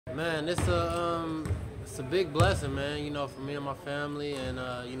Man, it's a big blessing, man. You know, for me and my family, and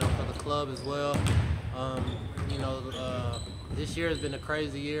you know, for the club as well. You know, this year has been a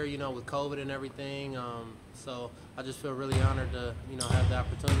crazy year, you know, with COVID and everything. So I just feel really honored to, you know, have the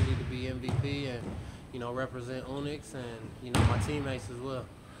opportunity to be MVP and, you know, represent UNICS and, you know, my teammates as well.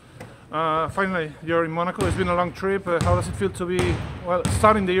 Finally, you're in Monaco. It's been a long trip. How does it feel to be, well,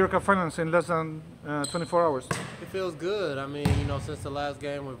 starting the EuroCup Finals in less than 24 hours? It feels good. I mean, you know, since the last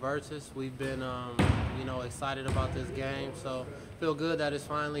game with Virtus, we've been, you know, excited about this game. So feel good that it's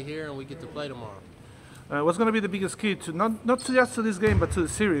finally here and we get to play tomorrow. What's going to be the biggest key to not just to this game, but to the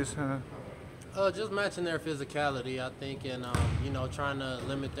series? Just matching their physicality, I think, and you know, trying to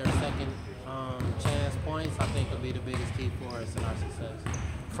limit their second chance points. I think will be the biggest key for us in our success.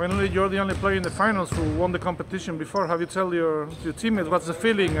 Finally, you're the only player in the finals who won the competition before. Have you tell your teammates what's the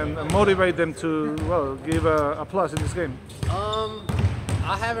feeling and motivate them to, well, give a plus in this game?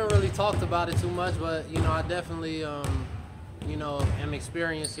 I haven't really talked about it too much, but you know, I definitely you know, am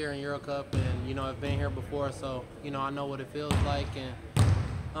experienced here in EuroCup, and you know, I've been here before, so you know, I know what it feels like, and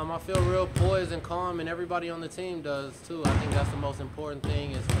I feel real poised and calm, and everybody on the team does too. I think that's the most important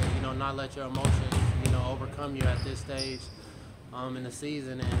thing, is to, you know, not let your emotions, you know, overcome you at this stage in the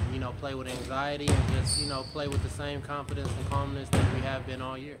season, and you know, play with anxiety and just, you know, play with the same confidence and calmness that we have been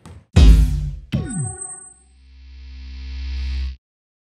all year.